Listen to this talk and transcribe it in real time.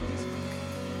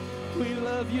We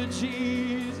love you,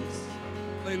 Jesus.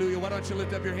 Hallelujah. Why don't you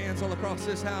lift up your hands all across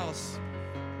this house?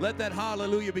 Let that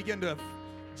hallelujah begin to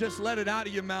just let it out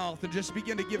of your mouth and just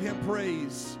begin to give him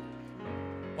praise.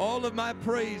 All of my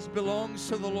praise belongs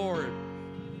to the Lord.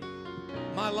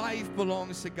 My life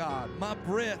belongs to God. My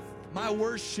breath, my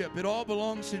worship, it all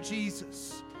belongs to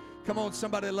Jesus. Come on,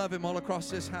 somebody love him all across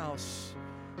this house.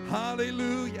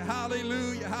 Hallelujah,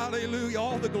 hallelujah, hallelujah.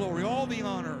 All the glory, all the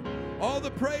honor, all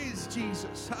the praise,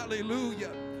 Jesus.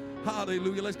 Hallelujah,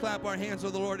 hallelujah. Let's clap our hands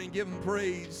to the Lord and give him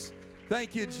praise.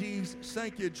 Thank you, Jesus.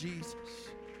 Thank you, Jesus.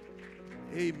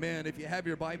 Amen. If you have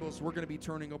your Bibles, we're going to be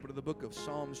turning over to the book of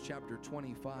Psalms chapter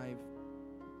 25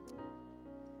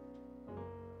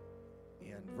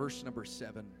 and verse number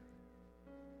 7.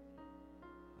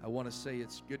 I want to say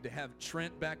it's good to have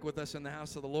Trent back with us in the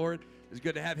house of the Lord. It was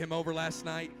good to have him over last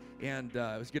night, and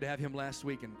it was good to have him last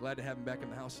week, and glad to have him back in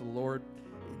the house of the Lord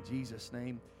in Jesus'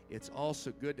 name. It's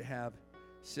also good to have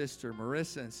Sister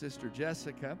Marissa and Sister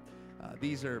Jessica.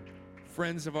 These are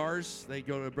friends of ours. They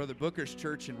go to Brother Booker's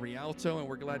church in Rialto, and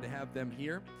we're glad to have them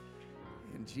here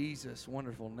in Jesus'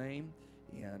 wonderful name.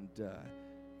 And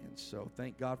so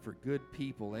thank God for good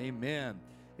people. Amen.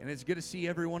 And it's good to see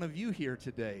every one of you here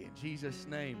today in Jesus'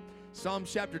 name. Psalm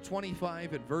chapter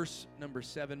 25 and verse number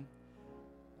 7.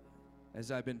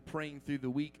 As I've been praying through the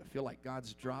week, I feel like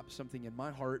God's dropped something in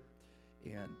my heart.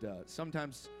 And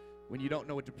sometimes when you don't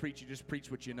know what to preach, you just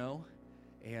preach what you know.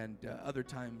 And other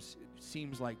times it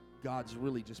seems like God's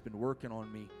really just been working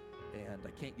on me, and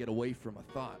I can't get away from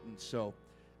a thought. And so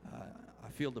I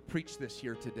feel to preach this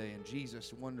here today in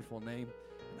Jesus' wonderful name,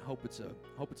 and I hope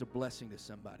it's a blessing to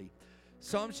somebody.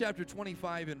 Psalm chapter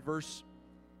 25 and verse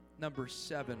number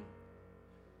 7.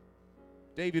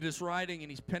 David is writing, and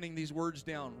he's penning these words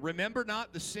down. Remember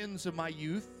not the sins of my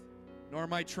youth, nor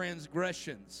my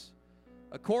transgressions.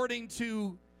 According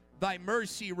to thy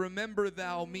mercy, remember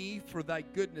thou me for thy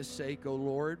goodness' sake, O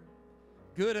Lord.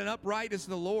 Good and upright is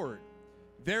the Lord.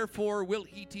 Therefore will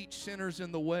he teach sinners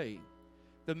in the way.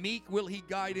 The meek will he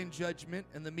guide in judgment,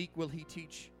 and the meek will he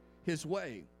teach his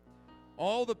way.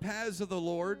 All the paths of the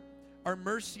Lord are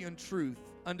mercy and truth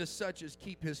unto such as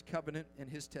keep his covenant and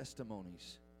his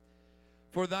testimonies.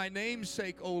 For thy name's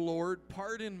sake, O Lord,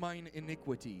 pardon mine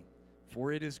iniquity,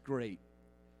 for it is great.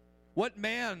 What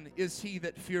man is he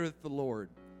that feareth the Lord?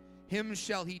 Him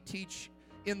shall he teach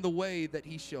in the way that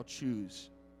he shall choose.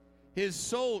 His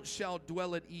soul shall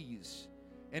dwell at ease,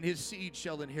 and his seed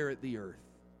shall inherit the earth.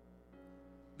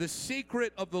 The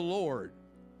secret of the Lord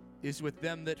is with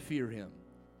them that fear him,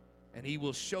 and he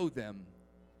will show them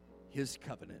his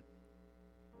covenant.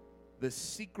 The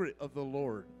secret of the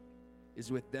Lord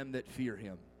is with them that fear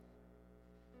him,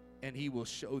 and he will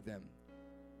show them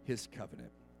his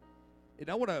covenant. And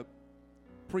I want to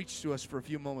preach to us for a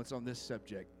few moments on this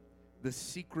subject. The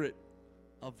secret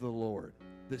of the Lord.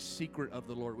 The secret of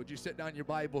the Lord. Would you sit down your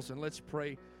Bibles and let's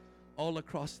pray all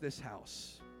across this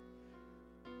house.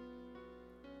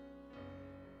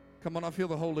 Come on, I feel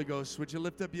the Holy Ghost. Would you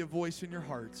lift up your voice in your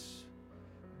hearts?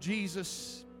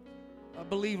 Jesus, I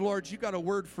believe, Lord, you got a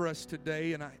word for us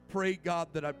today, and I pray, God,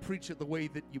 that I preach it the way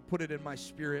that you put it in my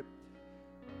spirit.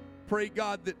 Pray,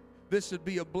 God, that this would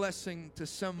be a blessing to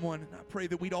someone. And I pray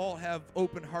that we'd all have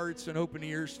open hearts and open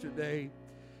ears today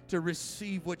to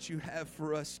receive what you have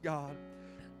for us, God.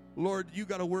 Lord, you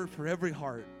got a word for every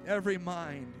heart, every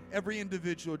mind, every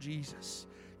individual, Jesus.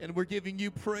 And we're giving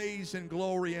you praise and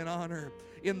glory and honor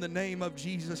in the name of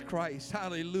Jesus Christ.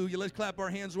 Hallelujah. Let's clap our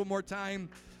hands one more time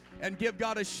and give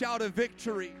God a shout of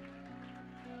victory.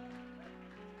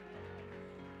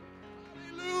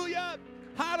 Hallelujah.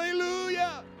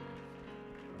 Hallelujah.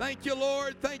 Thank you,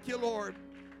 Lord. Thank you, Lord.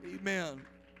 Amen.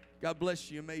 God bless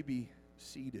you. You may be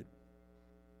seated.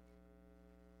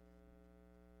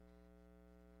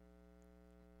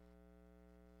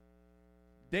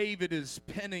 David is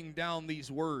penning down these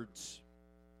words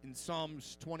in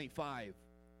Psalms 25.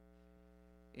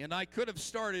 And I could have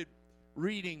started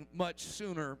reading much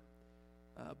sooner,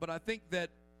 but I think that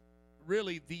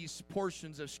really these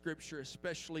portions of Scripture,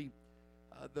 especially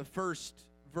the first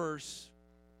verse,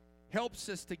 helps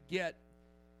us to get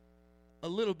a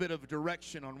little bit of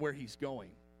direction on where he's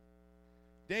going.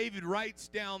 David writes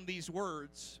down these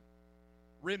words,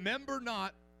 remember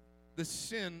not the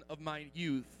sin of my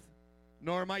youth,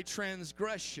 nor my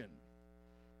transgression.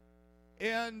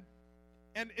 And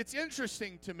it's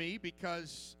interesting to me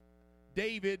because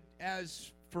David,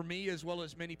 as for me, as well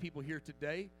as many people here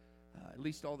today, at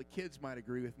least all the kids might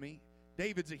agree with me,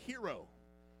 David's a hero.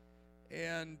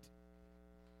 And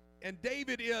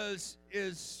David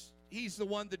he's the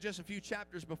one that just a few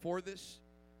chapters before this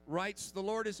writes, the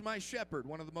Lord is my shepherd,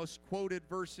 one of the most quoted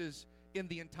verses in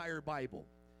the entire Bible.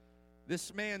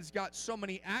 This man's got so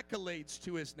many accolades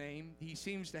to his name. He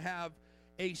seems to have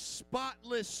a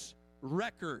spotless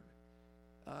record.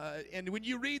 And when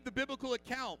you read the biblical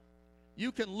account,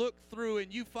 you can look through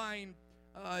and you find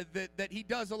that he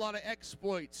does a lot of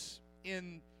exploits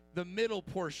in the middle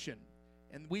portion.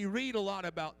 And we read a lot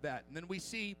about that. And then we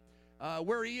see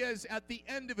where he is at the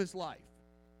end of his life.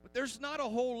 But there's not a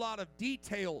whole lot of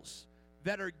details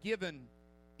that are given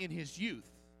in his youth.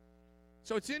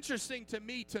 So it's interesting to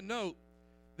me to note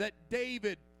that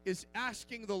David is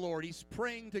asking the Lord, he's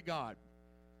praying to God,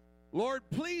 Lord,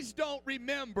 please don't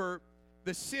remember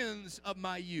the sins of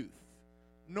my youth,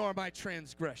 nor my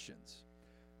transgressions.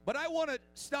 But I want to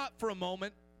stop for a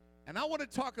moment, and I want to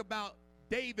talk about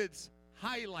David's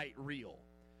highlight reel,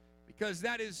 because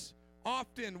that is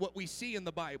often what we see in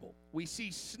the Bible. We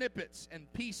see snippets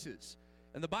and pieces,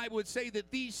 and the Bible would say that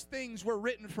these things were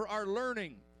written for our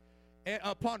learning,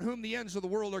 upon whom the ends of the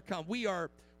world are come. We are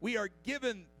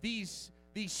given these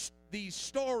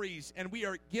stories, and we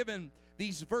are given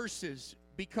these verses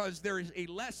because there is a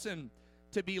lesson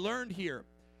to be learned here.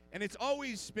 And it's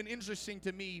always been interesting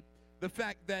to me the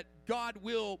fact that God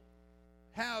will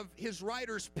have his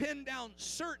writers pin down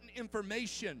certain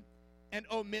information and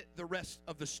omit the rest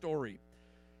of the story.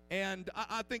 And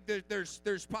I think that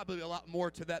there's probably a lot more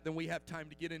to that than we have time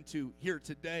to get into here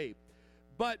today.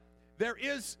 But there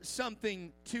is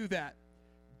something to that.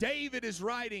 David is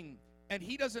writing, and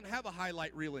he doesn't have a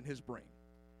highlight reel in his brain.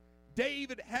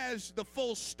 David has the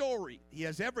full story. He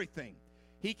has everything.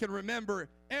 He can remember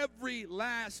every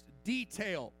last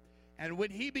detail. And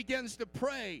when he begins to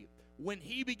pray, when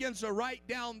he begins to write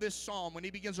down this psalm, when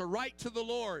he begins to write to the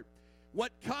Lord,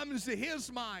 what comes to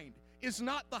his mind is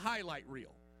not the highlight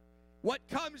reel. What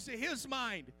comes to his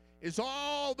mind is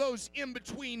all those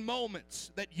in-between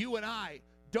moments that you and I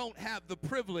don't have the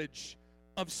privilege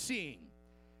of seeing.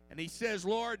 And he says,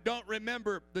 Lord, don't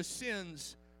remember the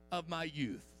sins of my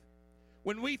youth.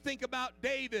 When we think about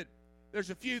David, there's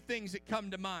a few things that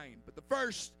come to mind. But the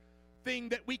first thing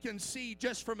that we can see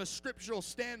just from a scriptural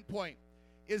standpoint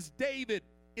is David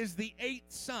is the 8th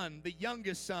son, the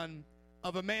youngest son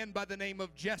of a man by the name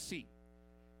of Jesse.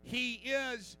 He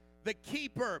is the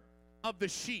keeper of the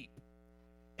sheep.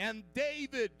 And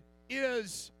David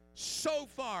is so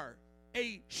far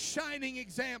a shining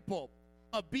example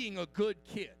of being a good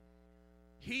kid.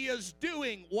 He is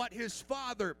doing what his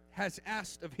father has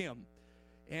asked of him.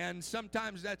 And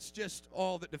sometimes that's just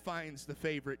all that defines the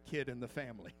favorite kid in the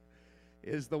family,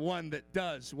 is the one that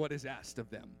does what is asked of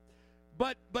them.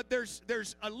 But there's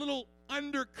a little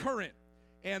undercurrent,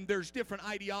 and there's different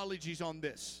ideologies on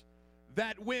this.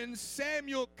 That when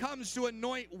Samuel comes to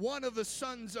anoint one of the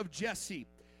sons of Jesse,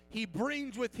 he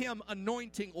brings with him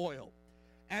anointing oil.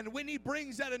 And when he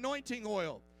brings that anointing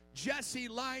oil, Jesse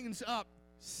lines up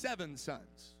 7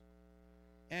 sons.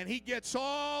 And he gets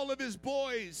all of his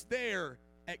boys there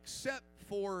except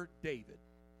for David.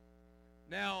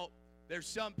 Now, there's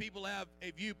some people have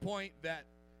a viewpoint that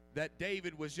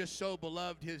David was just so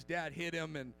beloved his dad hid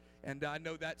him, and I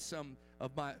know that's some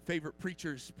of my favorite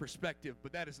preachers' perspective,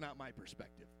 but that is not my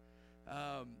perspective.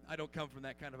 I don't come from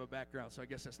that kind of a background, so I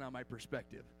guess that's not my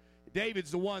perspective.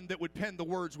 David's the one that would pen the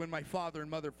words, when my father and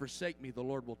mother forsake me, the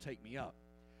Lord will take me up.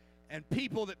 And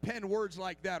people that pen words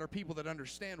like that are people that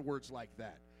understand words like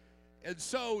that. And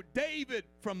so David,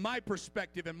 from my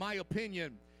perspective and my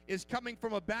opinion, is coming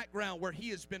from a background where he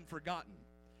has been forgotten.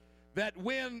 That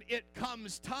when it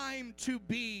comes time to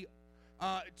be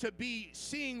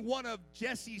seeing one of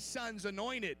Jesse's sons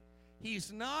anointed,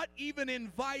 he's not even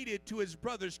invited to his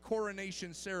brother's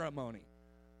coronation ceremony.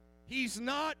 He's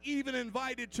not even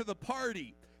invited to the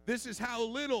party. This is how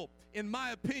little, in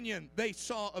my opinion, they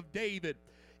saw of David.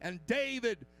 And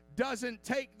David doesn't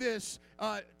take this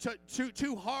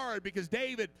too hard, because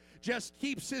David just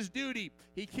keeps his duty.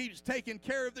 He keeps taking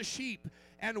care of the sheep.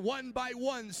 And one by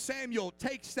one, Samuel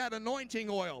takes that anointing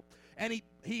oil and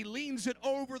he leans it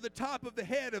over the top of the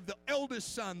head of the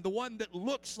eldest son, the one that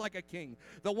looks like a king,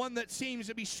 the one that seems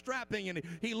to be strapping, and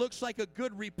he looks like a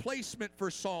good replacement for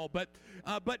Saul. But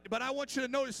I want you to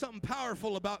notice something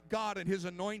powerful about God and his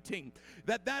anointing.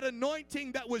 That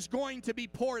anointing that was going to be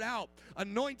poured out,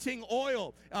 anointing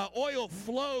oil, oil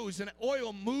flows and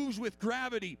oil moves with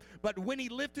gravity. But when he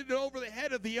lifted it over the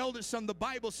head of the eldest son, the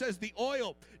Bible says the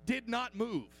oil did not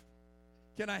move.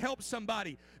 Can I help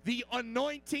somebody? The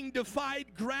anointing defied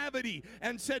gravity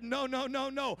and said, no.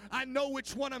 I know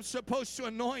which one I'm supposed to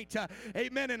anoint.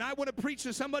 Amen. And I want to preach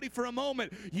to somebody for a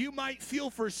moment. You might feel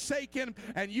forsaken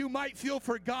and you might feel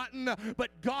forgotten, but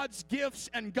God's gifts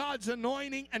and God's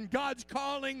anointing and God's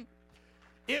calling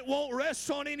It won't rest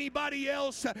on anybody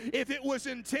else. If it was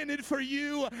intended for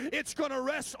you, it's going to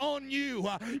rest on you.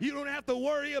 You don't have to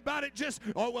worry about it just,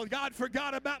 oh, well, God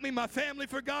forgot about me. My family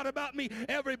forgot about me.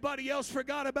 Everybody else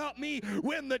forgot about me.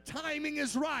 When the timing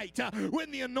is right,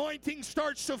 when the anointing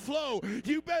starts to flow,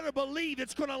 you better believe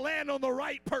it's going to land on the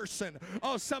right person.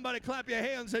 Oh, somebody clap your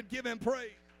hands and give him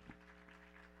praise.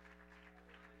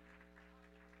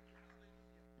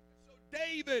 So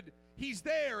David, he's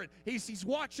there, and he's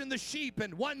watching the sheep,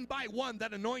 and one by one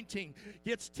that anointing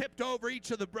gets tipped over each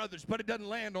of the brothers, but it doesn't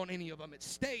land on any of them. It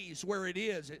stays where it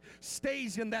is. It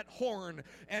stays in that horn,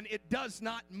 and it does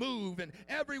not move. And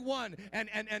everyone, and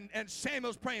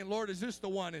Samuel's praying, Lord, is this the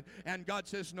one? And God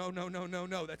says, no,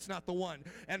 that's not the one.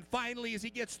 And finally, as he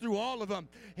gets through all of them,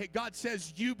 God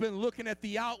says, you've been looking at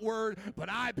the outward, but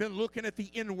I've been looking at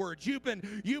the inward. You've been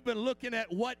looking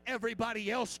at what everybody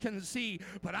else can see,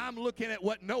 but I'm looking at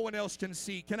what no one else can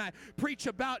see. Can I preach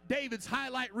about David's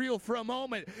highlight reel for a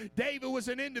moment? David was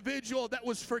an individual that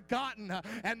was forgotten,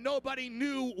 and nobody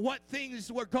knew what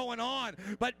things were going on,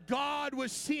 but God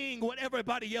was seeing what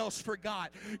everybody else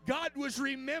forgot. God was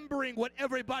remembering what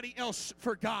everybody else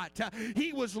forgot.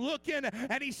 He was looking,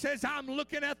 and he says, I'm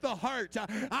looking at the heart.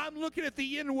 I'm looking at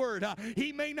the inward.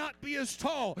 He may not be as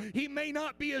tall. He may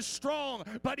not be as strong,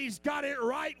 but he's got it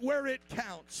right where it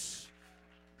counts.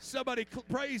 Somebody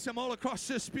praise him all across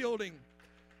this building.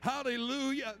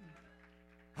 Hallelujah.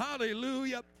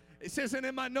 Hallelujah. It says it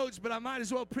in my notes, but I might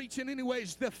as well preach it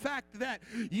anyways. The fact that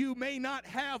you may not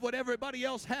have what everybody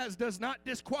else has does not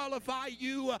disqualify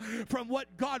you from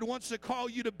what God wants to call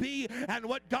you to be and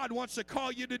what God wants to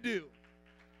call you to do.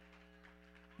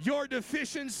 Your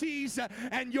deficiencies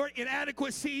and your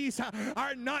inadequacies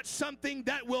are not something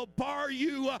that will bar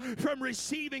you from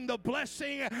receiving the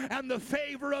blessing and the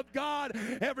favor of God.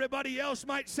 Everybody else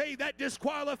might say that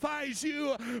disqualifies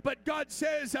you, but God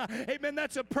says, amen,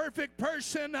 that's a perfect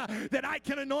person that I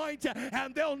can anoint,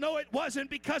 and they'll know it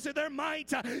wasn't because of their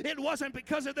might, it wasn't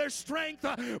because of their strength,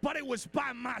 but it was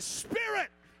by my Spirit.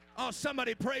 Oh,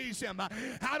 somebody praise him.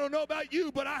 I don't know about you,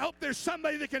 but I hope there's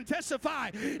somebody that can testify.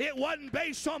 It wasn't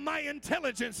based on my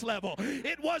intelligence level.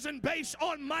 It wasn't based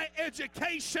on my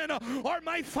education or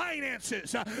my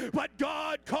finances. But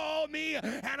God called me,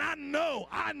 and I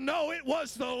know it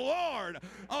was the Lord.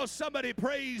 Oh, somebody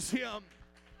praise him.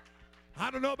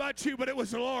 I don't know about you, but it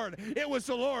was the Lord. It was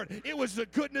the Lord. It was the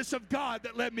goodness of God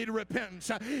that led me to repentance.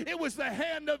 It was the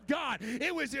hand of God.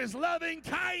 It was his loving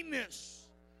kindness.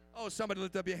 Oh, somebody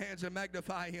lift up your hands and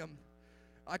magnify him.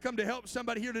 I come to help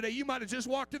somebody here today. You might have just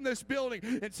walked in this building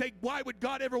and say, why would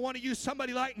God ever want to use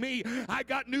somebody like me? I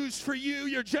got news for you.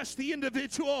 You're just the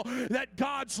individual that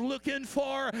God's looking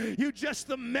for. You're just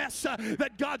the mess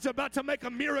that God's about to make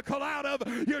a miracle out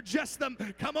of. You're just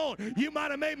the, come on, you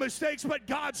might have made mistakes, but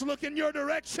God's looking your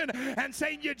direction and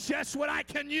saying, you're just what I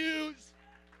can use.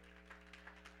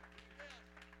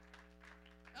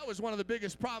 That was one of the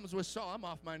biggest problems with Saul. I'm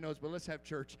off my notes, but let's have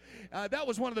church. That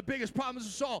was one of the biggest problems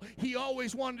with Saul. He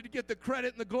always wanted to get the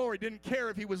credit and the glory. Didn't care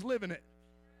if he was living it.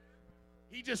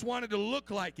 He just wanted to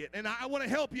look like it. And I want to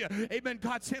help you. Amen.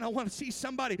 God's saying, I want to see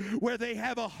somebody where they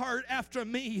have a heart after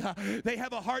me. They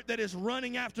have a heart that is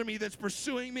running after me, that's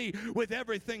pursuing me with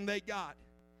everything they got.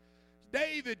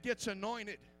 David gets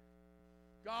anointed.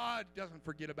 God doesn't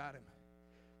forget about him.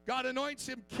 God anoints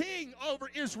him king over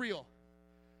Israel.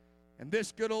 And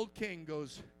this good old king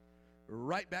goes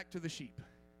right back to the sheep.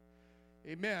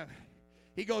 Amen.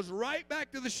 He goes right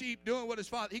back to the sheep doing what his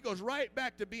father, he goes right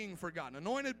back to being forgotten.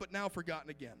 Anointed, but now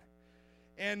forgotten again.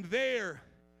 And there,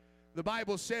 the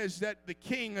Bible says that the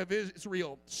king of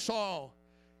Israel, Saul,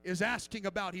 is asking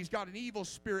about, he's got an evil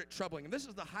spirit troubling him. This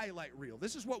is the highlight reel.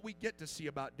 This is what we get to see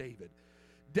about David.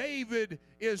 David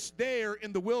is there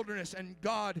in the wilderness, and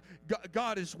God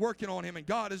is working on him, and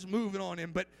God is moving on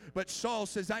him. But Saul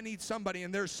says, I need somebody,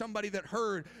 and there's somebody that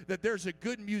heard that there's a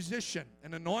good musician,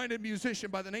 an anointed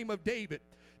musician by the name of David.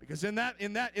 Because in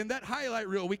that highlight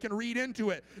reel, we can read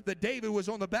into it that David was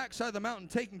on the backside of the mountain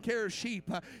taking care of sheep.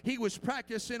 He was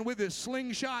practicing with his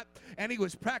slingshot, and he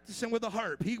was practicing with a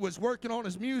harp. He was working on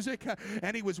his music,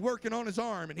 and he was working on his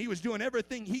arm, and he was doing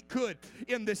everything he could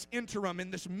in this interim, in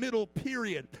this middle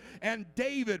period. And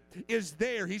David is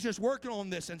there. He's just working on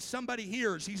this, and somebody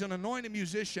hears he's an anointed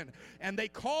musician, and they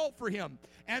call for him.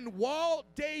 And while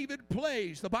David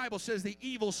plays, the Bible says the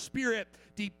evil spirit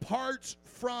departs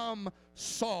from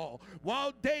Saul.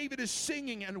 While David is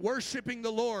singing and worshiping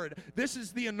the Lord, this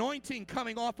is the anointing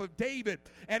coming off of David,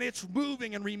 and it's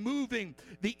moving and removing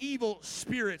the evil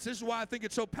spirits. This is why I think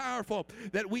it's so powerful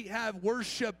that we have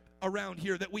worship around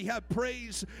here, that we have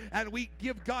praise and we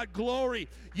give God glory.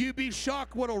 You'd be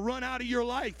shocked what'll run out of your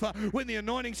life when the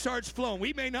anointing starts flowing.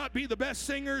 We may not be the best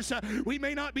singers. We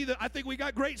may not be I think we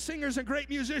got great singers and great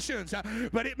musicians,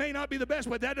 but it may not be the best,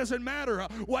 but that doesn't matter.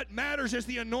 What matters is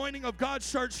the anointing of God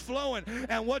starts flowing,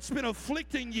 and what's been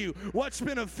afflicting you, what's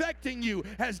been affecting you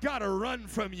has got to run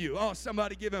from you. Oh,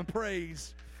 somebody give him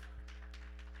praise.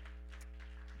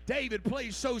 David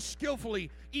plays so skillfully,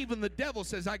 even the devil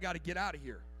says, I got to get out of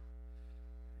here.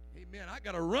 Amen. I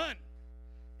got to run.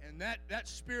 And that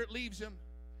spirit leaves him.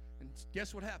 And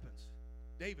guess what happens?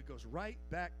 David goes right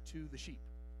back to the sheep.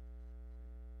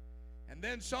 And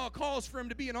then Saul calls for him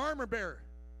to be an armor bearer.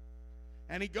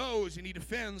 And he goes and he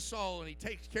defends Saul, and he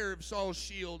takes care of Saul's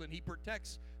shield, and he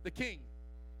protects the king.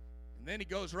 And then he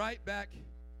goes right back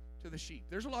to the sheep.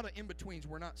 There's a lot of in-betweens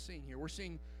we're not seeing here. We're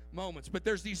seeing moments, but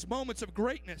there's these moments of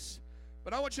greatness.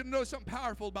 But I want you to know something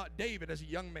powerful about David as a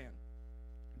young man.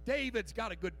 David's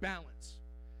got a good balance.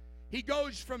 He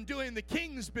goes from doing the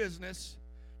king's business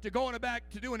to going back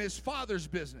to doing his father's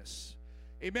business.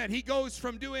 Amen. He goes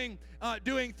from doing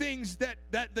things that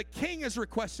the king has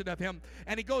requested of him,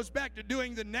 and he goes back to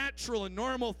doing the natural and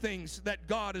normal things that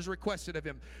God has requested of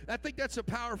him. I think that's a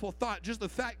powerful thought, just the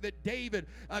fact that David,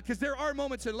 because there are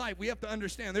moments in life we have to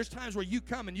understand. There's times where you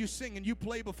come and you sing and you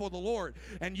play before the Lord,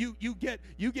 and you get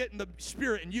in the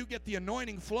spirit and you get the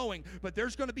anointing flowing, but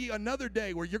there's going to be another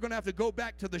day where you're going to have to go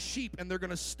back to the sheep, and they're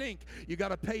going to stink. You got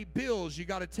to pay bills. You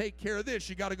got to take care of this.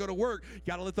 You got to go to work. You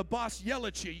got to let the boss yell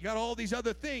at you. You got all these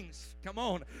other things. Come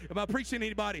on. Am I preaching to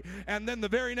anybody? And then the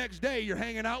very next day you're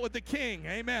hanging out with the king.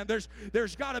 Amen.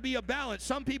 There's got to be a balance.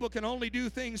 Some people can only do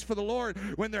things for the Lord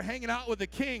when they're hanging out with the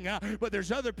king, but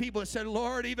there's other people that said,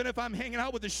 Lord, even if I'm hanging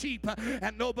out with the sheep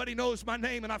and nobody knows my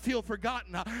name and I feel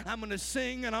forgotten, I'm going to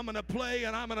sing and I'm going to play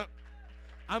and I'm going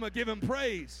to give him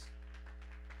praise.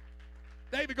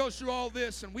 David goes through all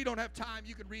this, and we don't have time.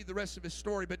 You can read the rest of his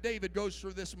story, but David goes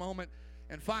through this moment.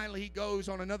 And finally, he goes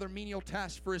on another menial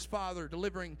task for his father,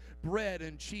 delivering bread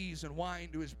and cheese and wine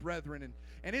to his brethren.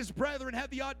 And his brethren had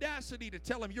the audacity to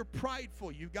tell him, you're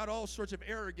prideful. You've got all sorts of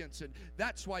arrogance, and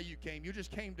that's why you came. You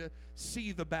just came to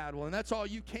see the battle, and that's all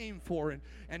you came for.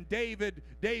 And David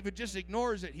just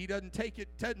ignores it. He doesn't take it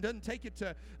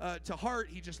to heart.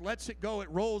 He just lets it go. It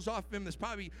rolls off him. That's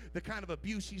probably the kind of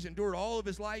abuse he's endured all of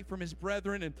his life from his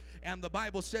brethren. And the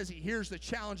Bible says he hears the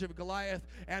challenge of Goliath,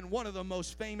 and one of the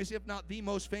most famous, if not the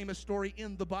most famous story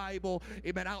in the Bible,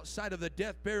 amen, outside of the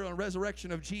death, burial, and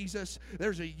resurrection of Jesus,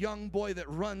 there's a young boy that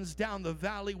runs down the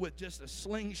valley with just a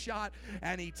slingshot,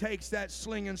 and he takes that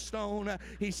sling and stone.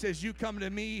 He says, you come to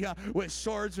me with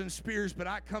swords and spears, but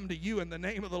I come to you in the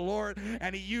name of the Lord.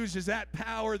 And he uses that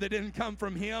power that didn't come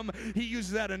from him. He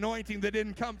uses that anointing that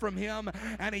didn't come from him,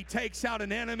 and he takes out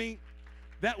an enemy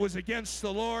that was against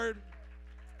the Lord.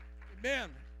 Amen.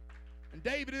 And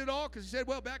David did it all because he said,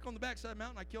 well, back on the backside of the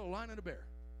mountain, I killed a lion and a bear.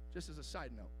 Just as a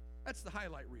side note. That's the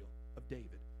highlight reel of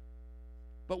David.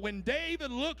 But when David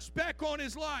looks back on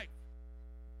his life,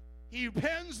 he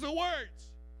pens the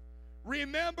words,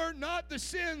 remember not the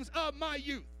sins of my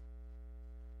youth.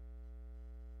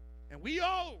 And we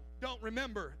all don't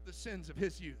remember the sins of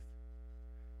his youth.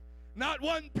 Not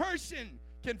one person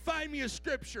can find me a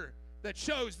scripture that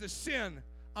shows the sin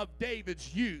of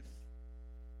David's youth.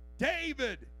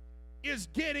 David is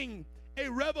getting a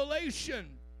revelation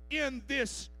in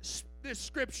this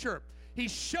scripture.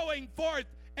 He's showing forth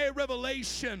a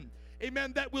revelation,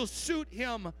 amen, that will suit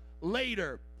him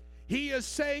later. He is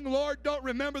saying, Lord, don't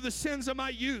remember the sins of my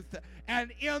youth.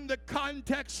 And in the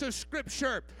context of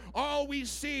Scripture, all we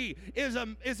see is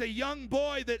a young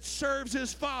boy that serves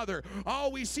his father.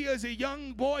 All we see is a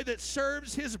young boy that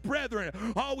serves his brethren.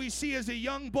 All we see is a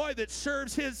young boy that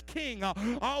serves his king.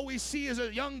 All we see is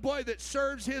a young boy that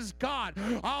serves his God.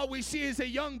 All we see is a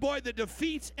young boy that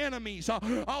defeats enemies.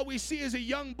 All we see is a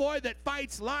young boy that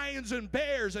fights lions and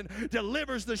bears and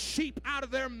delivers the sheep out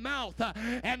of their mouth.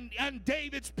 And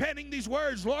David's penning these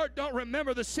words, Lord, don't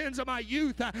remember the sins of my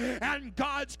youth. And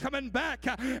God's coming back.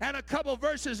 And a couple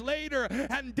verses later,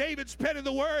 and David's penning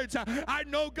the words, I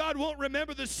know God won't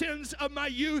remember the sins of my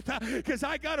youth because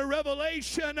I got a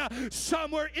revelation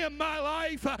somewhere in my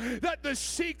life that the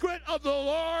secret of the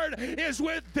Lord is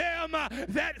with them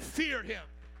that fear him.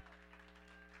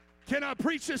 Can I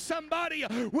preach to somebody?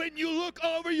 When you look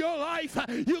over your life,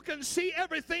 you can see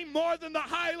everything more than the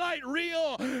highlight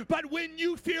reel. But when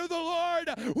you fear the Lord,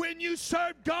 when you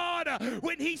serve God,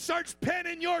 when he starts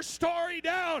penning your story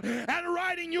down and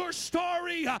writing your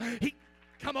story,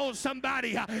 Come on,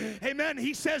 somebody. Amen.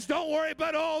 He says, don't worry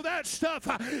about all that stuff.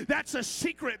 That's a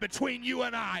secret between you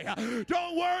and I.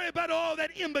 Don't worry about all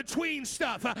that in-between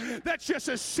stuff. That's just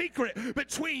a secret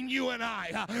between you and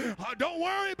I. Don't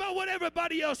worry about what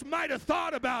everybody else might have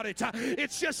thought about it.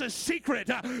 It's just a secret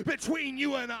between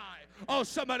you and I. Oh,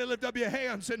 somebody lift up your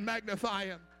hands and magnify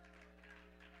him.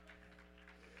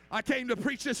 I came to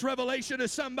preach this revelation to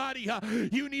somebody.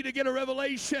 You need to get a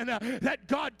revelation that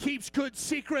God keeps good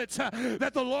secrets,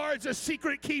 that the Lord's a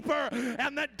secret keeper,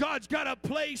 and that God's got a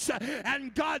place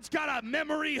and God's got a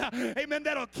memory, amen,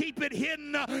 that'll keep it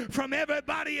hidden from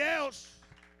everybody else.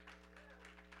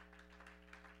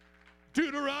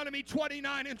 Deuteronomy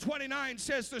 29:29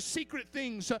 says the secret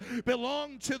things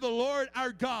belong to the Lord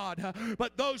our God,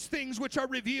 but those things which are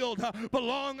revealed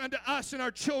belong unto us and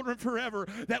our children forever,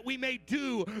 that we may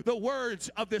do the words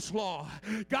of this law.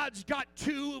 God's got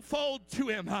twofold to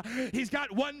him. He's got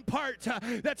one part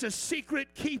that's a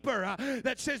secret keeper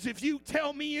that says if you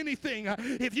tell me anything,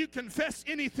 if you confess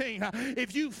anything,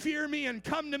 if you fear me and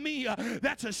come to me,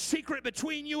 that's a secret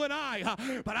between you and I.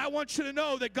 But I want you to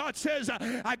know that God says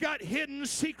I got hidden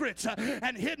secrets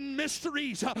and hidden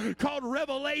mysteries called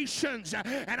revelations,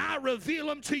 and I reveal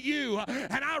them to you,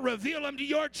 and I reveal them to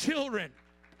your children.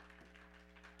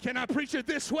 Can I preach it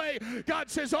this way? God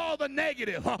says all the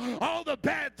negative, all the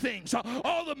bad things,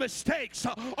 all the mistakes,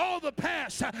 all the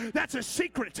past, that's a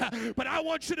secret. But I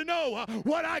want you to know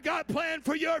what I got planned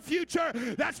for your future,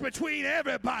 that's between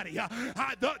everybody.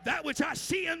 That which I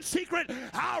see in secret,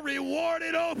 I'll reward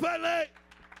it openly.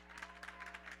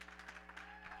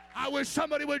 I wish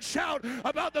somebody would shout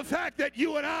about the fact that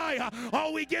you and I,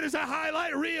 all we get is a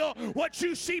highlight reel. What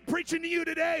you see preaching to you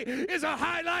today is a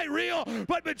highlight reel.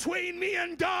 But between me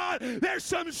and God, there's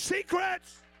some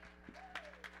secrets.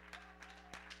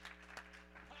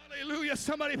 Hallelujah.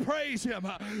 Somebody praise him.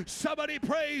 Somebody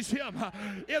praise him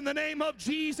in the name of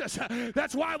Jesus.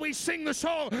 That's why we sing the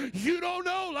song, you don't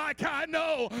know like I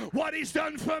know what he's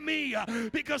done for me,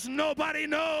 because nobody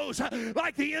knows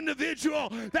like the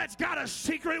individual that's got a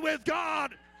secret with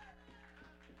God.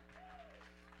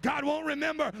 God won't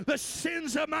remember the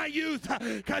sins of my youth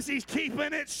because he's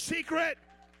keeping it secret.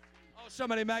 Oh,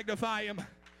 somebody magnify him.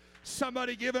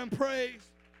 Somebody give him praise.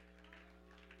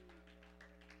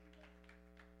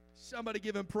 Somebody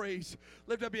give him praise.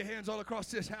 Lift up your hands all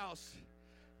across this house.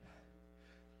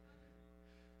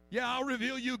 Yeah, I'll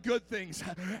reveal you good things.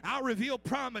 I'll reveal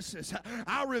promises.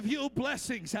 I'll reveal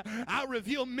blessings. I'll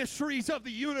reveal mysteries of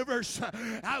the universe.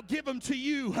 I'll give them to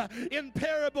you in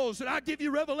parables, and I'll give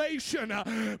you revelation.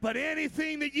 But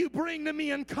anything that you bring to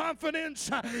me in confidence,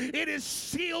 it is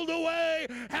sealed away,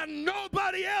 and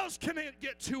nobody else can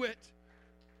get to it.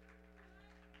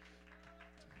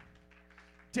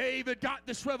 David got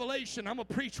this revelation. I'm going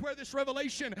to preach where this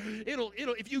revelation,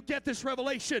 if you get this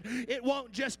revelation, it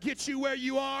won't just get you where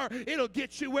you are, it'll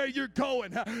get you where you're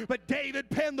going. But David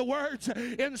penned the words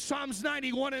in Psalms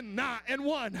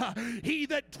 91:1. He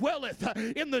that dwelleth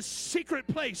in the secret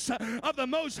place of the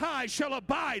Most High shall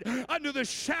abide under the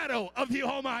shadow of the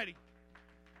Almighty.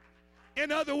 In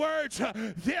other words,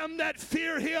 them that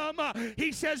fear him,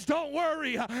 he says, don't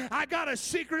worry. I got a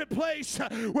secret place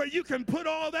where you can put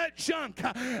all that junk.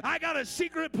 I got a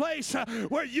secret place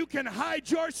where you can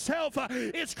hide yourself.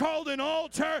 It's called an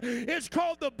altar. It's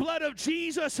called the blood of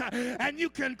Jesus. And you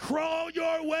can crawl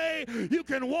your way. You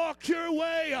can walk your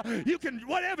way. You can,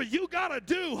 whatever you got to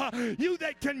do, you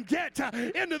that can get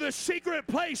into the secret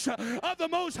place of the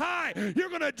Most High, you're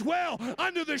going to dwell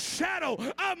under the shadow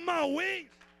of my wings.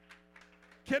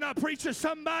 Can I preach to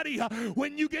somebody?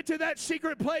 When you get to that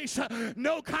secret place,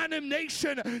 no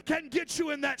condemnation can get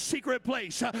you in that secret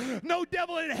place. No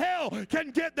devil in hell can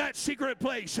get that secret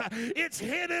place. It's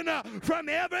hidden from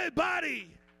everybody.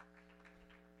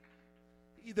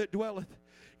 He that dwelleth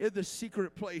in the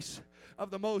secret place of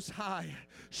the Most High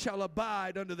shall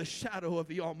abide under the shadow of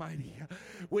the Almighty.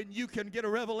 When you can get a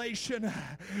revelation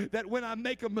that when I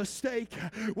make a mistake,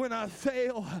 when I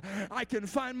fail, I can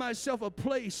find myself a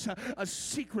place, a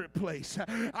secret place.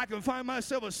 I can find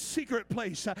myself a secret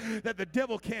place that the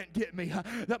devil can't get me,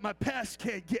 that my past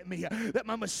can't get me, that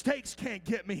my mistakes can't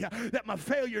get me, that my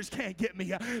failures can't get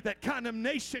me, that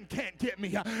condemnation can't get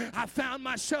me. I found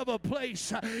myself a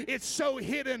place. It's so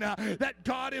hidden that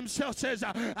God himself says,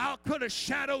 I'll put a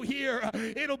shadow here.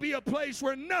 It'll be a place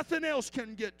where nothing else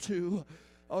can get to.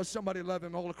 Oh, somebody love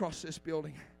him all across this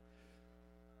building.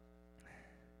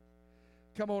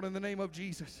 Come on, in the name of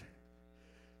Jesus.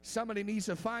 Somebody needs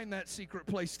to find that secret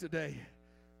place today.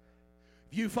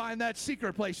 If you find that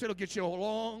secret place, it'll get you a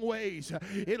long ways.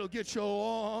 It'll get you a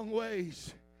long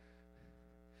ways.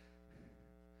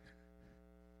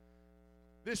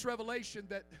 this revelation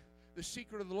that the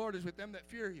secret of the Lord is with them that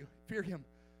fear Him.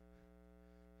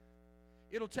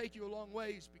 It'll take you a long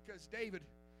ways, because David,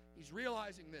 he's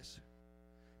realizing this.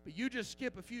 But you just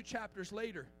skip a few chapters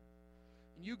later,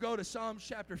 and you go to Psalms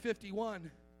chapter 51.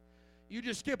 You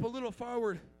just skip a little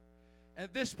forward.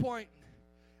 At this point,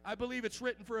 I believe it's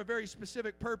written for a very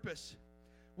specific purpose.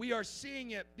 We are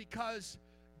seeing it because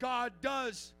God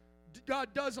does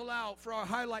allow for our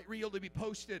highlight reel to be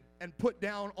posted and put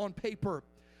down on paper.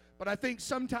 But I think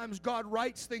sometimes God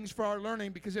writes things for our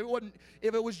learning, because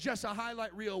if it was just a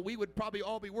highlight reel, we would probably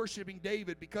all be worshiping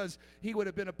David, because he would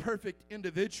have been a perfect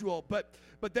individual. But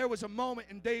there was a moment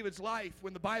in David's life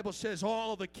when the Bible says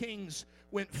all the kings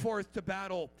went forth to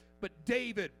battle. But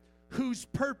David, whose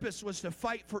purpose was to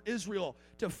fight for Israel,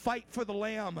 to fight for the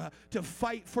Lamb, to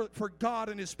fight for God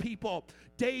and His people,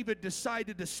 David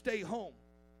decided to stay home.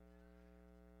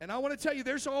 And I want to tell you,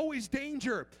 there's always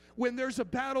danger when there's a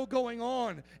battle going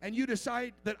on and you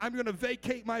decide that I'm going to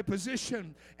vacate my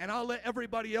position and I'll let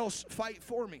everybody else fight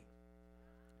for me.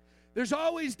 There's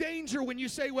always danger when you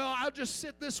say, well, I'll just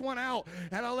sit this one out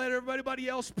and I'll let everybody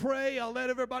else pray. I'll let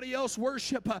everybody else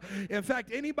worship. In fact,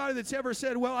 anybody that's ever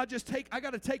said, well, I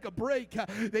got to take a break,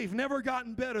 they've never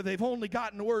gotten better. They've only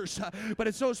gotten worse. But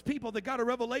it's those people that got a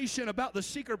revelation about the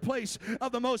secret place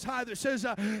of the Most High that says,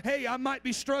 hey, I might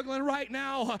be struggling right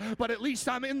now, but at least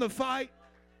I'm in the fight.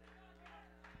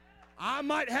 I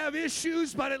might have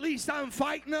issues, but at least I'm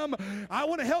fighting them. I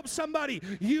want to help somebody.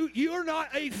 You're not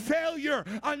a failure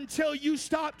until you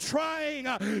stop trying.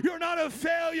 You're not a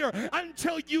failure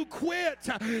until you quit.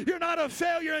 You're not a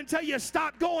failure until you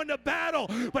stop going to battle.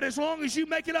 But as long as you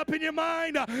make it up in your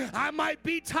mind, I might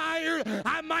be tired.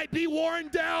 I might be worn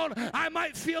down. I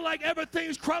might feel like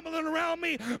everything's crumbling around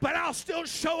me, but I'll still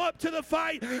show up to the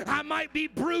fight. I might be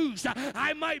bruised.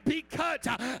 I might be cut.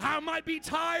 I might be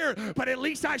tired, but at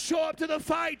least I show up to the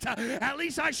fight. At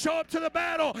least I show up to the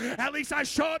battle. At least I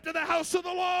show up to the house of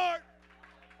the Lord.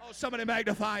 Oh, somebody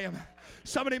magnify Him.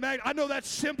 I know that's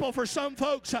simple for some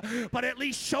folks, but at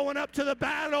least showing up to the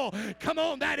battle. Come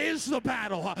on, that is the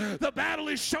battle. The battle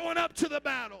is showing up to the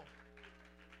battle.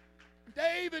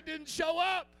 David didn't show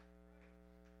up.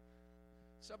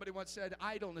 Somebody once said,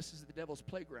 idleness is the devil's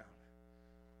playground.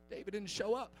 David didn't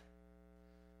show up.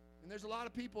 And there's a lot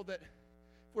of people that,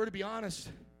 if we're to be honest,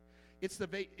 it's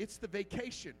the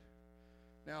vacation.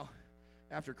 Now,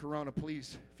 after Corona,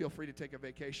 please feel free to take a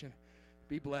vacation.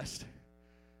 Be blessed.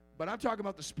 But I'm talking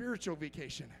about the spiritual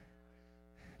vacation.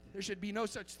 There should be no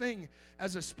such thing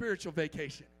as a spiritual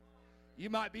vacation.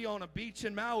 You might be on a beach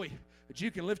in Maui, but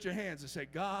you can lift your hands and say,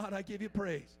 God, I give you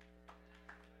praise.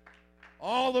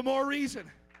 All the more reason.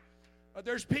 But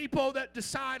there's people that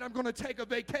decide, I'm going to take a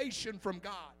vacation from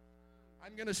God.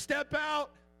 I'm going to step out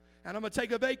and I'm going to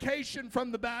take a vacation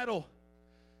from the battle.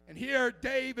 And here,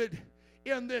 David,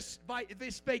 in this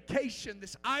vacation,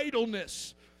 this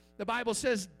idleness, the Bible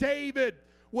says David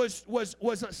was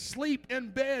asleep in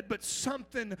bed, but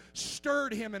something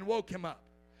stirred him and woke him up.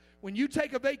 When you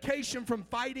take a vacation from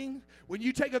fighting, when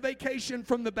you take a vacation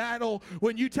from the battle,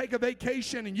 when you take a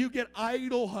vacation and you get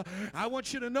idle, I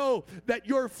want you to know that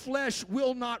your flesh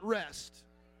will not rest.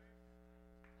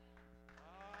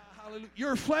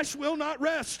 Your flesh will not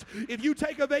rest if you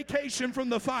take a vacation from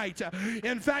the fight.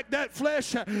 In fact, that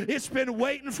flesh, it's been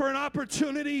waiting for an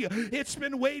opportunity. It's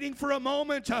been waiting for a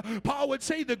moment. Paul would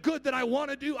say, the good that I want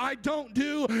to do, I don't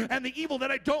do, and the evil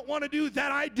that I don't want to do,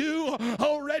 that I do.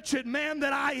 Oh, wretched man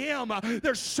that I am.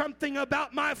 There's something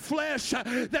about my flesh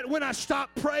that when I stop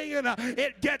praying,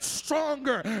 it gets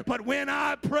stronger. But when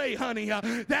I pray, honey,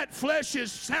 that flesh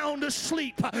is sound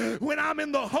asleep. When I'm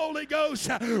in the Holy Ghost,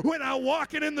 when I'm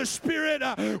walking in the Spirit,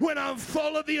 when I'm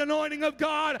full of the anointing of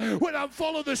God, when I'm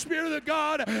full of the Spirit of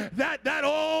God, that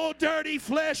old dirty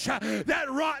flesh, that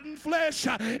rotten flesh,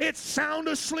 it's sound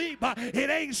asleep. It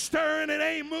ain't stirring, it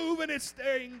ain't moving, it's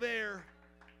staying there.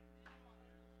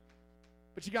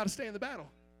 But you got to stay in the battle.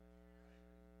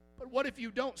 But what if you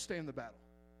don't stay in the battle?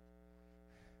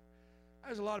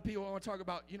 There's a lot of people who want to talk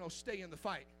about, stay in the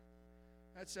fight.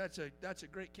 That's a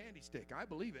great candy stick. I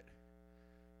believe it.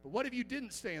 But what if you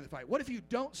didn't stay in the fight? What if you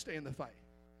don't stay in the fight?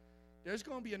 There's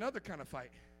going to be another kind of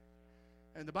fight.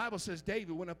 And the Bible says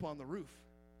David went up on the roof.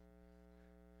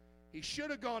 He should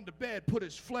have gone to bed, put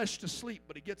his flesh to sleep,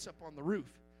 but he gets up on the roof.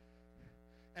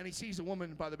 And he sees a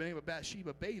woman by the name of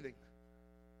Bathsheba bathing.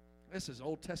 This is an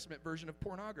Old Testament version of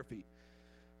pornography.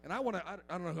 And I don't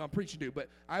know who I'm preaching to, but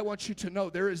I want you to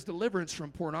know there is deliverance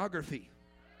from pornography.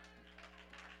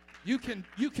 You can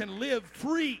live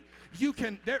free. You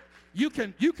can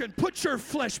put your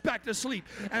flesh back to sleep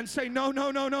and say, no.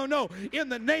 In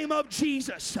the name of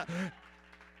Jesus.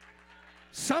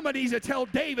 Somebody needs to tell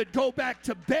David, go back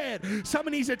to bed.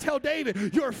 Somebody needs to tell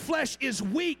David, your flesh is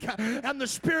weak and the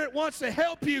Spirit wants to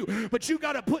help you, but you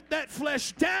got to put that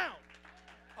flesh down.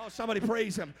 Oh, somebody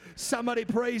praise him. Somebody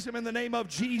praise him in the name of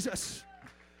Jesus.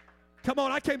 Come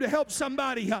on, I came to help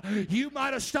somebody. You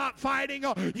might have stopped fighting.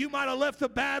 You might have left the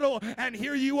battle, and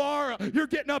here you are. You're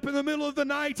getting up in the middle of the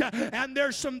night, and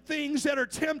there's some things that are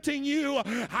tempting you.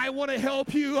 I want to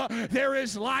help you. There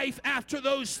is life after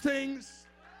those things.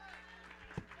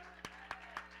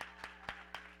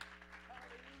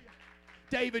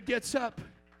 David gets up.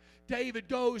 David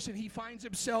goes, and he finds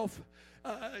himself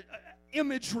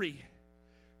imagery.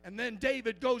 And then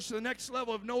David goes to the next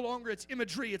level of no longer it's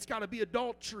imagery, it's got to be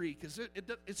adultery, because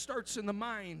it starts in the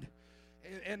mind.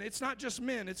 And it's not just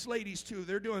men, it's ladies too.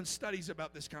 They're doing studies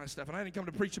about this kind of stuff. And I didn't come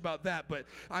to preach about that, but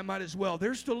I might as well.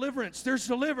 There's deliverance, there's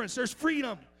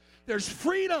freedom. There's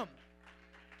freedom.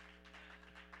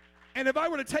 And if I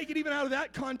were to take it even out of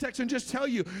that context and just tell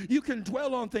you, you can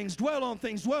dwell on things,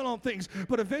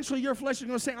 but eventually your flesh is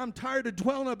going to say, I'm tired of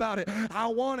dwelling about it. I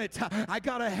want it. I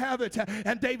got to have it.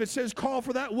 And David says, call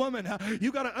for that woman.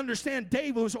 You got to understand,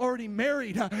 David was already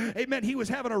married. Amen. He was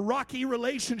having a rocky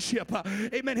relationship.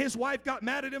 Amen. His wife got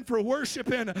mad at him for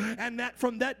worshiping, and that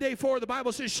from that day forward, the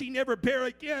Bible says she never bare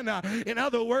again. In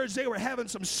other words, they were having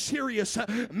some serious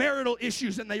marital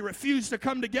issues, and they refused to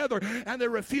come together, and they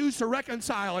refused to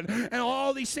reconcile. And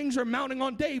all these things are mounting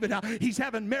on David. He's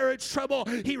having marriage trouble.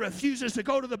 He refuses to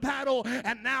go to the battle,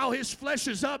 and now his flesh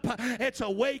is up. It's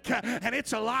awake, and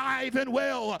it's alive and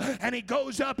well. And he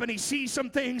goes up, and he sees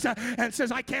some things and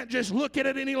says, I can't just look at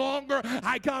it any longer.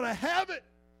 I got to have it.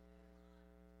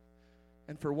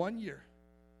 And for 1 year,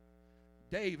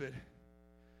 David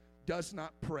does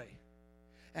not pray.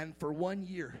 And for 1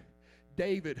 year,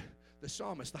 David, the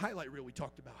psalmist, the highlight reel we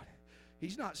talked about,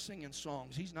 he's not singing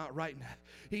songs. He's not writing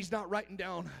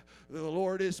down, the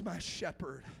Lord is my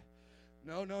shepherd.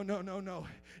 No.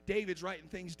 David's writing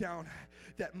things down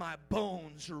that my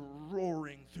bones are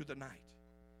roaring through the night.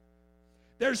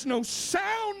 There's no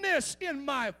soundness in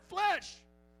my flesh.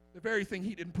 The very thing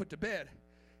he didn't put to bed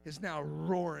is now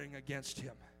roaring against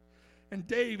him. And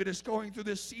David is going through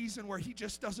this season where he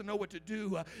just doesn't know what to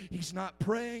do. He's not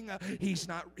praying. He's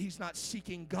not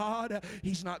seeking God.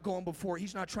 He's not going before.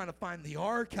 He's not trying to find the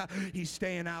ark. He's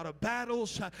staying out of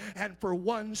battles. And for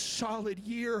 1 solid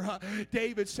year,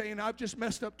 David's saying, I've just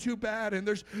messed up too bad, and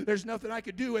there's nothing I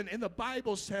could do. And the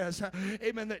Bible says,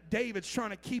 amen, that David's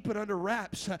trying to keep it under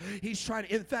wraps.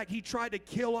 In fact, he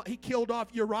killed off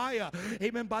Uriah,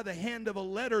 amen, by the hand of a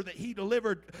letter that he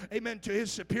delivered, amen, to his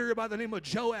superior by the name of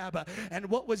Joab. And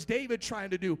what was David trying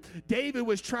to do? David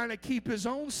was trying to keep his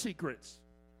own secrets.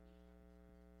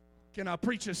 Can I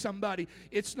preach to somebody?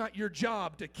 It's not your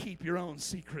job to keep your own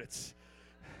secrets.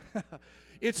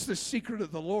 It's the secret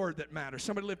of the Lord that matters.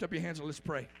 Somebody lift up your hands and let's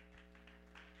pray.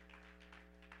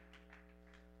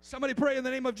 Somebody pray in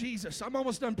the name of Jesus. I'm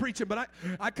almost done preaching, but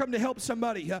I come to help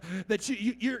somebody that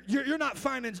you're not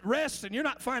finding rest, and you're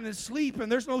not finding sleep,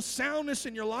 and there's no soundness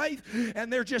in your life,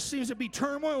 and there just seems to be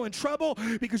turmoil and trouble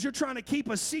because you're trying to keep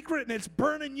a secret, and it's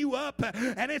burning you up,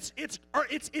 and it's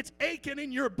aching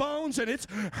in your bones, and it's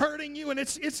hurting you, and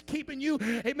it's keeping you.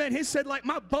 Amen. He said, like,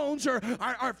 my bones are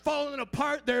falling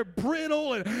apart. They're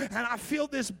brittle, and I feel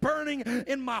this burning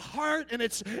in my heart, and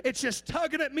it's just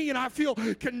tugging at me, and I feel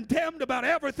condemned about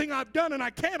everything I've done, and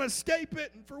I can't escape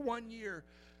it. And for 1 year,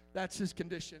 that's his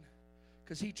condition,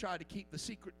 because he tried to keep the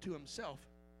secret to himself.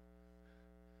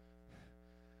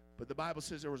 But the Bible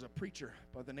says there was a preacher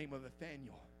by the name of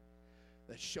Nathaniel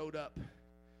that showed up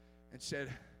and said,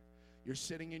 you're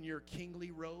sitting in your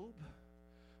kingly robe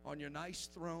on your nice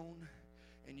throne,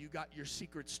 and you got your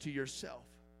secrets to yourself.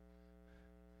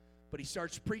 But he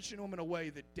starts preaching to him in a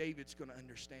way that David's going to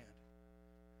understand.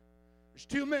 There's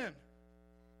 2 men.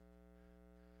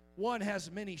 One has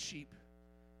many sheep,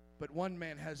 but one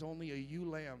man has only a ewe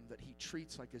lamb that he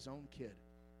treats like his own kid.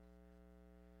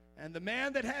 And the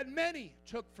man that had many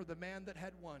took for the man that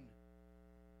had one,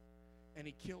 and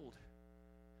he killed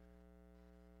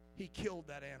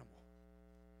that animal.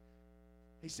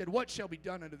 He said, what shall be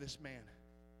done unto this man?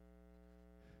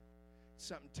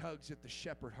 Something tugs at the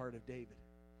shepherd heart of David.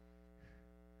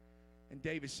 And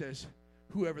David says,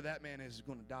 whoever that man is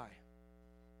going to die.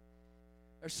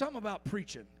 There's something about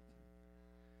preaching.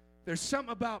 There's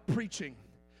something about preaching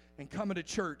and coming to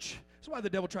church. That's why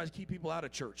the devil tries to keep people out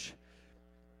of church.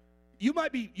 You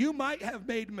might have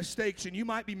made mistakes, and you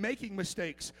might be making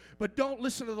mistakes, but don't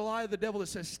listen to the lie of the devil that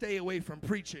says stay away from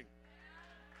preaching.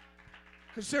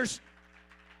 Because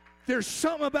There's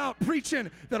something about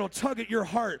preaching that'll tug at your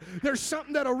heart. There's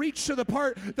something that'll reach to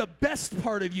the best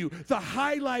part of you, the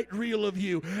highlight reel of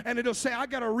you. And it'll say, I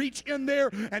got to reach in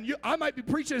there. And I might be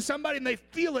preaching to somebody and they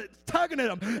feel it tugging at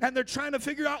them. And they're trying to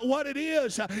figure out what it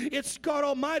is. It's God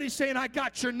Almighty saying, I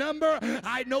got your number.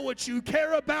 I know what you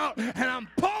care about. And I'm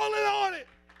pulling on it.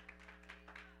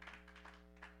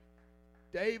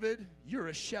 David, you're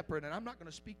a shepherd. And I'm not going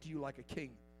to speak to you like a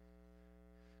king.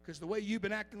 Because the way you've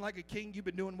been acting like a king, you've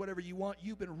been doing whatever you want,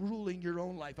 you've been ruling your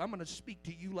own life. I'm going to speak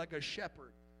to you like a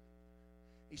shepherd.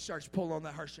 He starts pulling on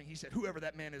that heartstring. He said, whoever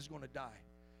that man is going to die.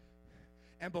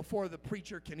 And before the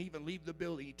preacher can even leave the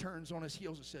building, he turns on his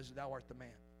heels and says, thou art the man.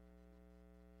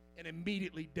 And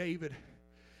immediately David,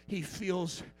 he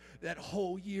feels that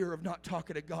whole year of not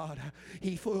talking to God.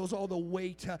 He feels all the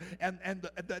weight and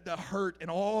the hurt and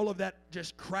all of that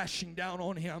just crashing down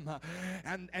on him.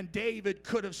 And David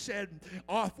could have said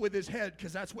off with his head,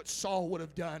 because that's what Saul would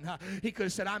have done. He could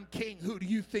have said, I'm king. Who do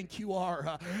you think you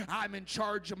are? I'm in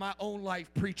charge of my own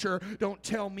life, preacher. Don't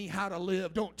tell me how to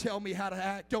live. Don't tell me how to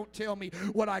act. Don't tell me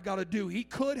what I got to do. He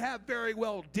could have very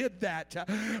well did that.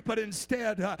 But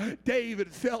instead,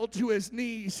 David fell to his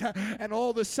knees. And all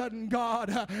of a sudden,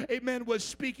 God, amen, was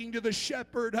speaking to the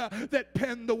shepherd that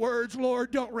penned the words,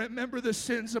 Lord, don't remember the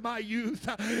sins of my youth.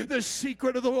 The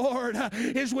secret of the Lord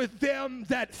is with them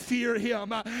that fear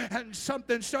him. And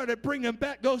something started bringing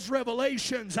back those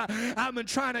revelations. I've been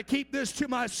trying to keep this to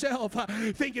myself,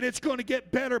 thinking it's going to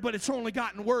get better, but it's only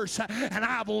gotten worse. And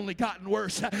I've only gotten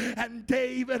worse. And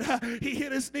David, he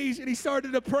hit his knees and he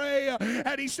started to pray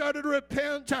and he started to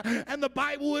repent. And the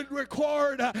Bible would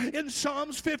record in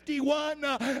Psalms 51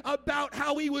 about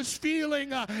how he was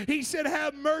feeling. He said,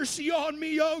 have mercy on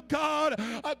me, O God,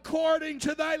 according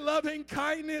to thy loving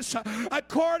kindness,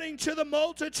 according to the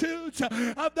multitudes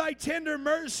of thy tender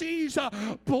mercies,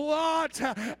 blot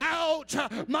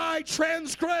out my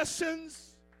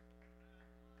transgressions.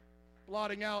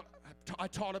 Blotting out, I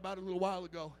taught about it a little while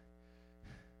ago.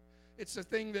 It's the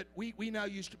thing that we now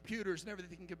use computers and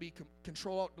everything can be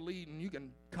Control Alt Delete, and you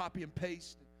can copy and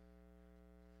paste.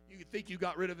 You can think you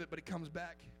got rid of it, but it comes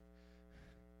back.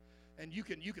 And you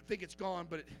can think it's gone,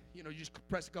 but you just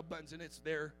press a couple buttons and it's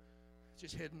there. It's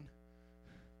just hidden.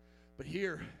 But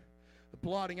here, the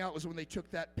blotting out was when they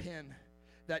took that pen,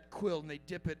 that quill, and they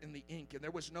dip it in the ink. And there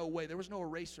was no way. There was no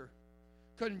eraser.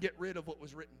 Couldn't get rid of what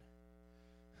was written.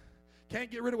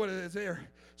 Can't get rid of what is there.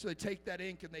 So they take that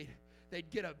ink and they'd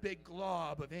get a big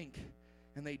glob of ink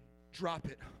and they'd drop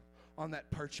it on that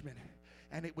parchment.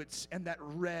 And that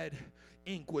red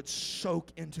ink would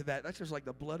soak into that. That's just like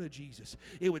the blood of Jesus.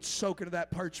 It would soak into that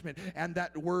parchment, and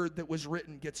that word that was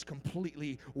written gets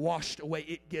completely washed away.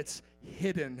 It gets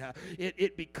hidden.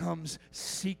 It becomes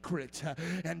secret.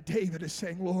 And David is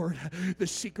saying, Lord, the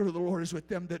secret of the Lord is with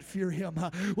them that fear him.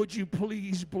 Would you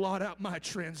please blot out my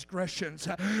transgressions?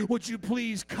 Would you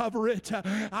please cover it?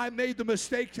 I made the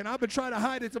mistake, and I've been trying to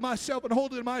hide it to myself and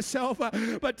hold it to myself.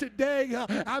 But today,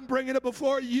 I'm bringing it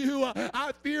before you.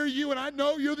 I fear you, and I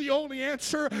know you're the only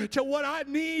answer to what I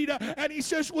need. And he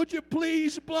says, would you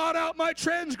please blot out my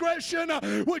transgression?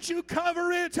 Would you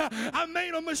cover it? I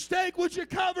made a mistake. Would you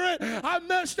cover it? I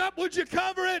messed up. Would you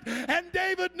cover it? And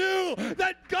David knew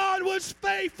that God was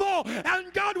faithful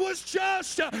and God was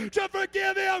just to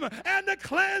forgive him and to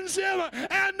cleanse him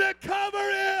and to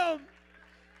cover him.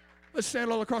 Let's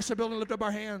stand all across the building and lift up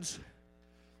our hands.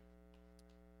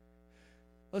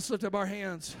 Let's lift up our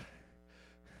hands.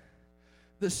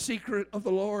 The secret of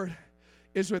the Lord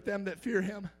is with them that fear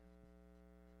him.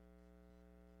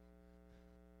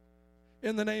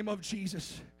 In the name of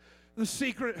Jesus. The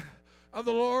secret of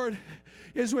the Lord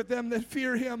is with them that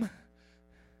fear him.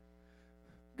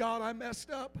 God, I messed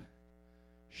up.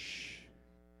 Shh.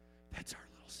 That's our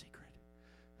little secret.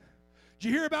 Did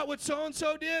you hear about what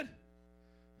so-and-so did?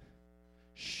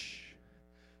 Shh.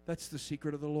 That's the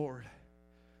secret of the Lord.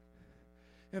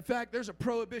 In fact, there's a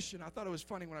prohibition. I thought it was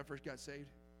funny when I first got saved.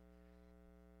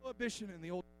 Prohibition in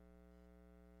the Old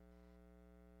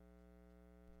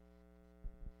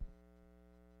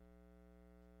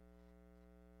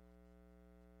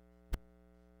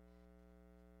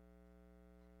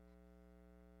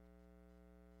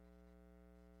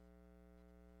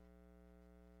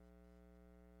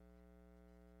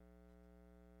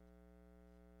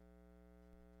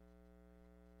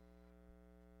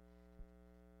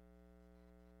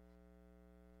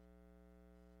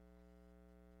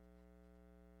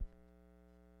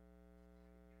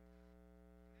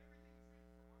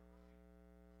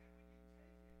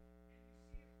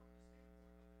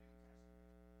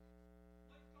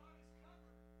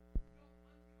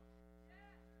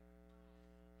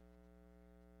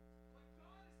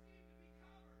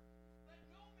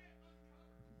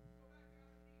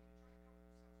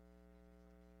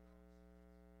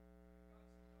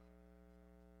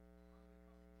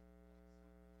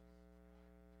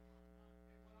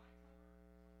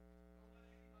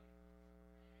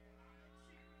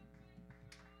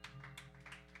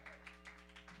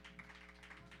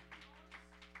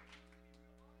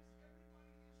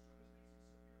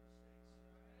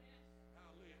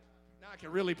I can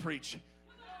really preach.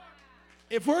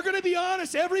 If we're going to be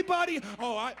honest, everybody,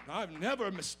 I've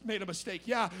never made a mistake.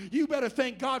 Yeah, you better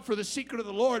thank God for the secret of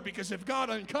the Lord, because if God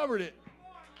uncovered it,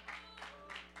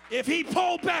 if he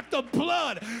pulled back the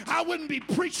blood, I wouldn't be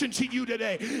preaching to you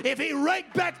today. If he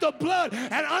raked back the blood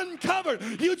and uncovered,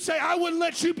 you'd say, I wouldn't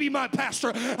let you be my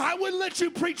pastor. I wouldn't let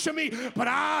you preach to me. But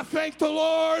I thank the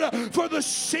Lord for the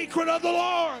secret of the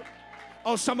Lord.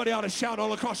 Oh, somebody ought to shout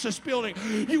all across this building.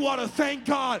 You ought to thank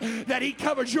God that he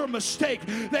covered your mistake,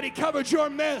 that he covered your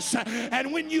mess.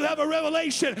 And when you have a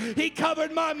revelation, he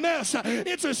covered my mess.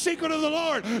 It's a secret of the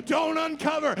Lord. Don't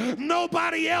uncover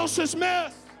nobody else's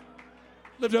mess.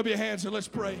 Lift up your hands and let's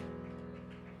pray.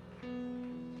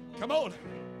 Come on.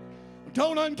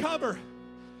 Don't uncover.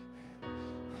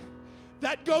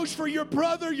 That goes for your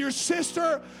brother, your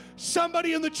sister,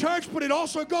 somebody in the church, but it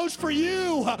also goes for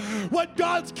you. What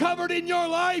God's covered in your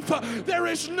life, there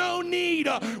is no need.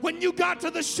 When you got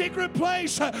to the secret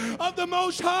place of the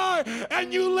Most High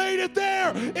and you laid it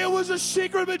there, it was a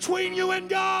secret between you and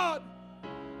God.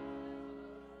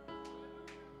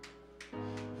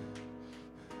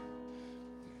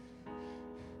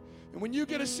 And when you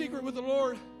get a secret with the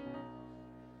Lord,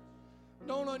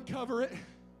 don't uncover it.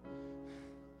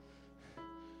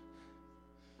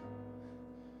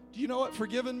 Do you know what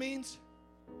forgiven means?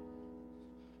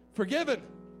 Forgiven.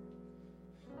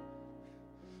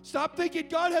 Stop thinking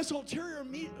God has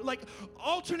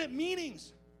alternate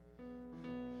meanings.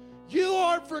 You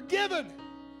are forgiven.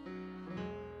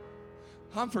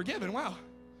 I'm forgiven. Wow.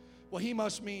 Well, he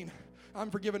must mean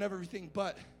I'm forgiven everything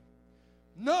but.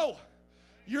 No.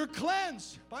 You're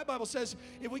cleansed. My Bible says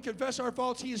if we confess our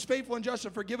faults, he is faithful and just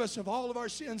to forgive us of all of our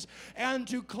sins and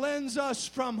to cleanse us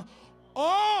from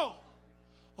all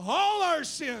our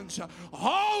sins,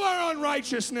 all our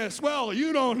unrighteousness. Well,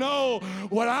 you don't know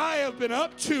what I have been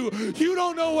up to. You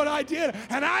don't know what I did,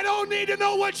 and I don't need to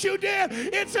know what you did.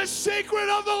 It's a secret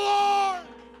of the Lord.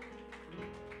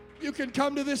 You can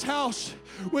come to this house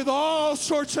with all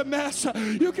sorts of mess.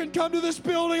 You can come to this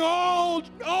building all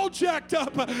jacked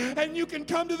up, and you can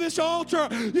come to this altar.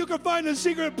 You can find a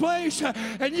secret place,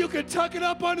 and you can tuck it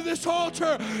up under this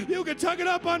altar. You can tuck it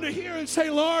up under here and say,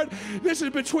 Lord, this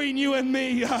is between you and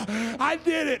me. I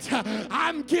did it.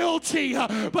 I'm guilty.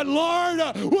 But Lord,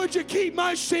 would you keep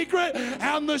my secret?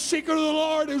 And the secret of the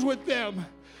Lord is with them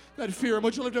that fear him.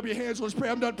 Would you lift up your hands? Let's pray.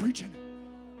 I'm done preaching.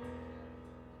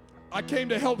 I came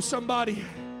to help somebody.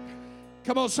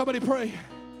 Come on, somebody pray.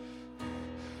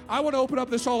 I want to open up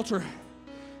this altar.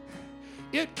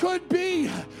 It could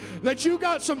be that you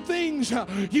got some things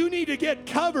you need to get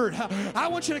covered. I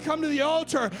want you to come to the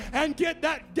altar and get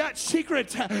that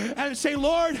secret and say,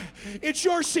 Lord, it's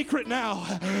your secret now.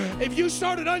 If you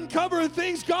started uncovering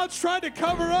things God's trying to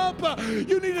cover up,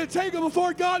 you need to take them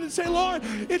before God and say, Lord,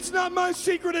 it's not my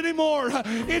secret anymore.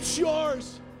 It's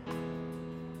yours.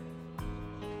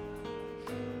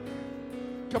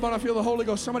 Come on, I feel the Holy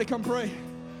Ghost. Somebody come pray.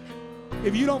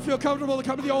 If you don't feel comfortable to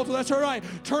come to the altar, that's all right.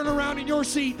 Turn around in your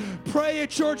seat, pray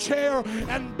at your chair,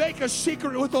 and make a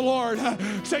secret with the Lord.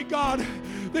 Say, God,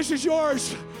 this is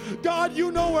yours. God,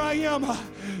 you know where I am.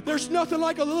 There's nothing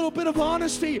like a little bit of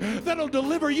honesty that'll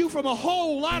deliver you from a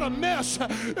whole lot of mess.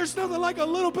 There's nothing like a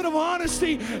little bit of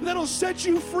honesty that'll set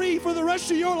you free for the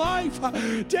rest of your life.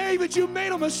 David, you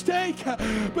made a mistake,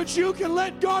 but you can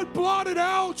let God blot it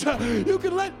out. You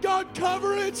can let God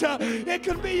cover it. It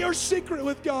can be your secret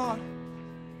with God.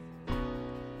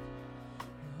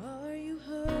 Are you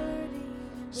hurting?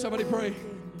 Somebody pray.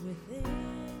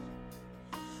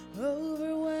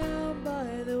 Overwhelmed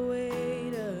by the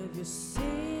weight of your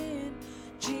sin,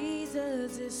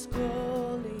 Jesus is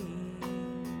calling.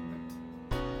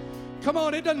 Come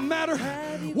on, it doesn't matter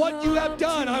what you have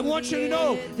done. I want you to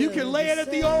know you can lay it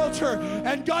at the altar,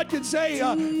 and God can say,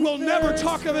 we'll never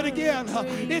talk of it again.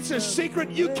 It's a secret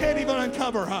you can't even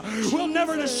uncover. We'll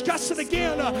never discuss it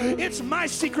again. It's my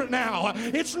secret now.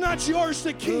 It's not yours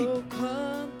to keep.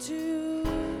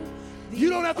 You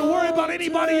don't have to worry about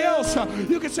anybody else.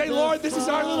 You can say, Lord, this is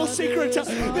our little secret.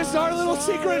 This is our little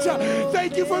secret.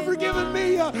 Thank you for forgiving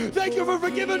me. Thank you for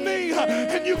forgiving me.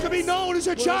 And you can be known as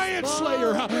a giant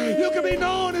slayer. You can be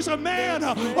known as a man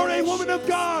or a woman of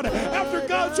God after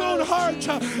God's own heart.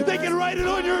 They can write it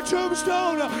on your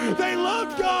tombstone. They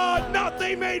loved God, not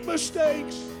they made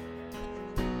mistakes.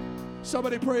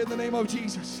 Somebody pray in the name of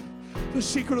Jesus. The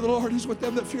secret of the Lord is with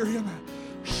them that fear him.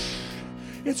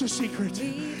 It's a secret.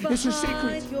 It's a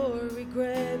secret. Your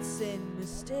regrets and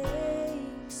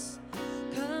mistakes.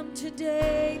 Come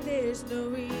today, there's no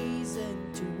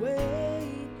reason to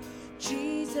wait.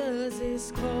 Jesus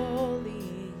is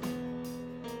calling.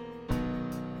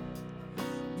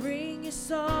 Bring your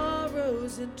sorrows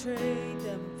sorrows and trade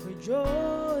them for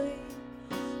joy.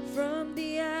 From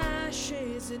the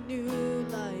ashes a new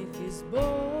life is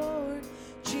born.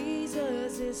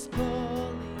 Jesus is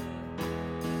calling.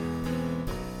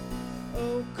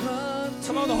 Oh,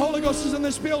 come on, the Holy Ghost is in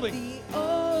this building. The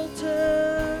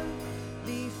altar,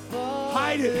 the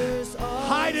hide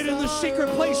it in the secret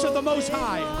place of the Most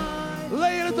High.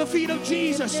 Lay it at the feet of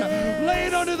Jesus. Lay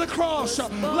it under the cross.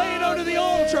 Lay it under the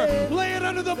altar. Lay it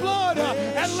under the blood.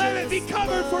 And let it be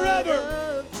covered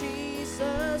forever.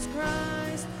 Jesus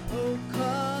Christ, oh,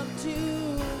 come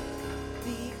to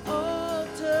the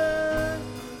altar.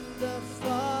 The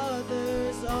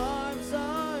Father's arms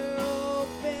are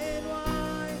open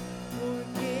wide.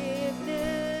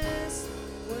 Forgiveness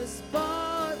was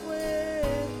bought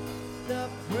with the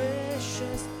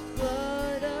precious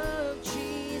blood of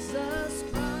Jesus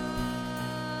Christ.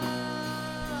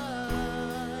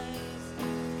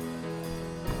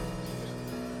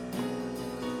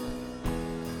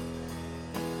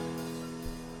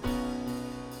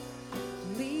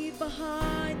 Leave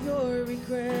behind your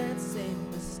regrets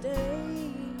and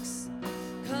mistakes.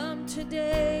 Come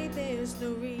today, there's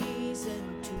no reason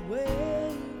to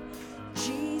wait.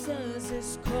 Jesus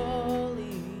is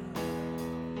calling.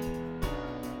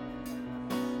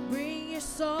 Bring your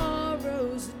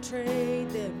sorrows and trade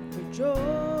them for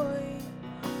joy.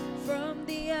 From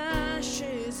the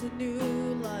ashes a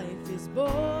new life is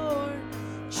born.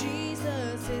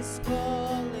 Jesus is calling.